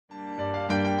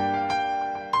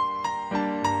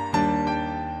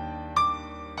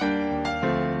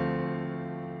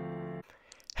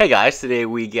Hey guys, today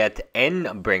we get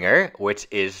Endbringer, which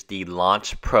is the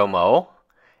launch promo,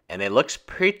 and it looks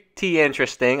pretty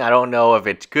interesting. I don't know if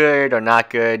it's good or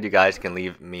not good. You guys can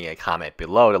leave me a comment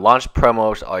below. The launch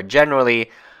promos are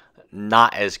generally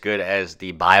not as good as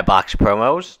the buy box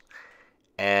promos,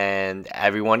 and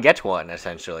everyone gets one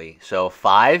essentially. So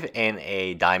 5 and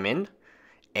a diamond,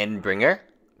 Endbringer,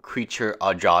 creature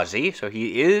Eldrazi. So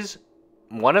he is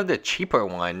one of the cheaper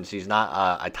ones. He's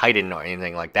not a Titan or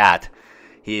anything like that.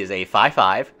 He is a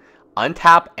 5/5,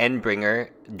 untap Endbringer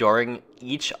during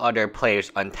each other player's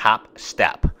untap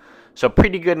step. So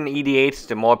pretty good in EDH.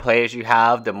 The more players you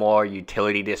have, the more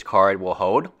utility this card will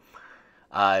hold.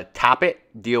 Tap it,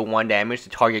 deal 1 damage to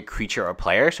target creature or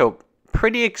player. So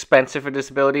pretty expensive for this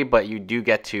ability, but you do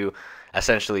get to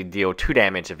essentially deal 2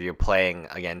 damage if you're playing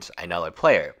against another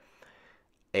player.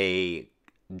 A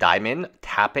diamond,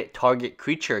 tap it, target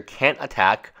creature can't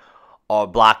attack or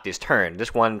block this turn.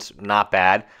 This one's not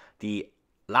bad. The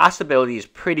last ability is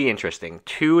pretty interesting.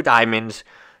 2 diamonds,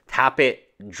 tap it,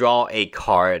 draw a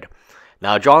card.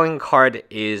 Now, drawing a card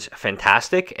is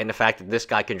fantastic, and the fact that this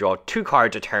guy can draw 2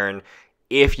 cards a turn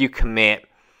if you commit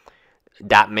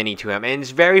that many to him. And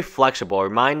it's very flexible. It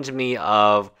reminds me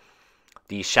of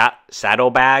the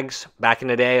saddlebags back in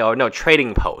the day. Or no,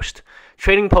 Trading Post.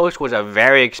 Trading Post was a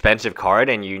very expensive card,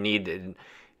 and you needed,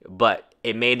 but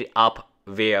it made it up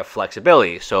via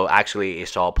flexibility, so actually it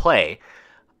saw play.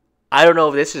 I don't know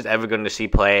if this is ever going to see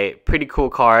play. Pretty cool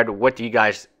card. What do you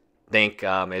guys think?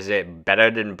 Is it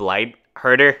better than Blight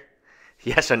Herder?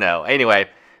 Yes or no? Anyway,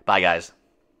 bye guys.